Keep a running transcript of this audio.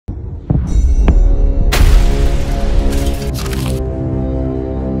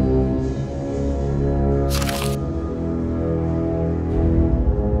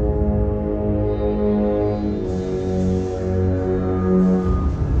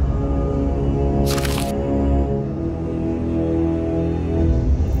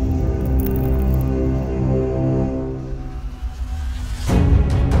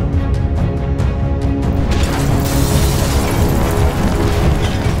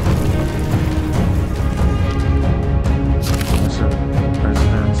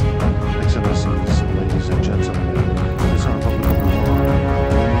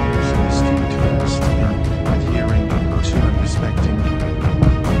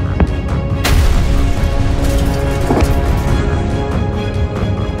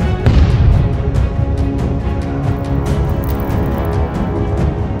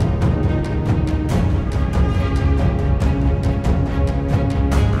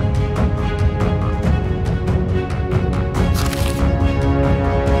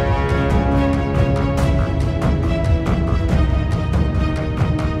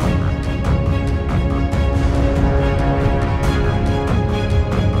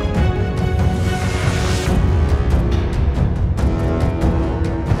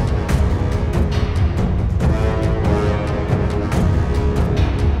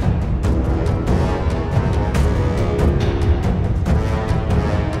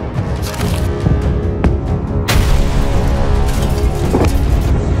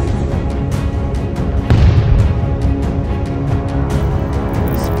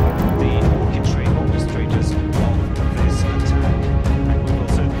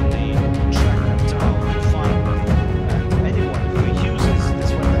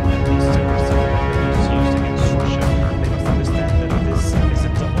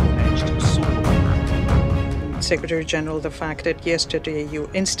Secretary General the fact that yesterday you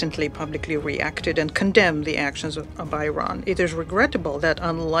instantly publicly reacted and condemned the actions of Iran. It is regrettable that,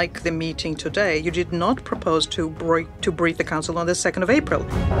 unlike the meeting today, you did not propose to brief the Council on the 2nd of April.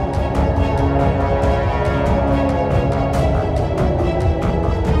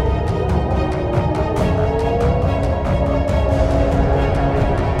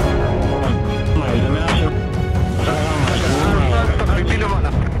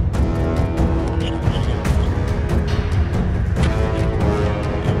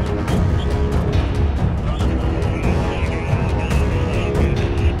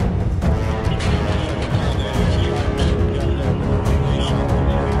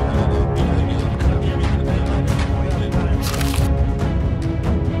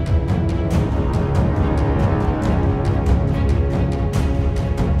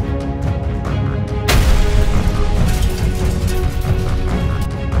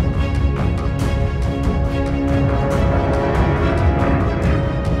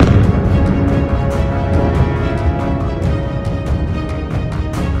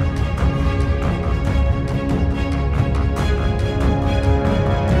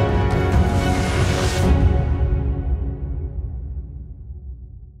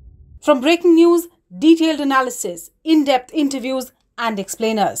 From breaking news, detailed analysis, in-depth interviews and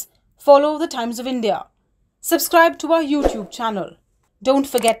explainers, follow the Times of India. Subscribe to our YouTube channel. Don't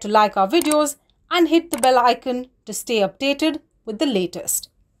forget to like our videos and hit the bell icon to stay updated with the latest.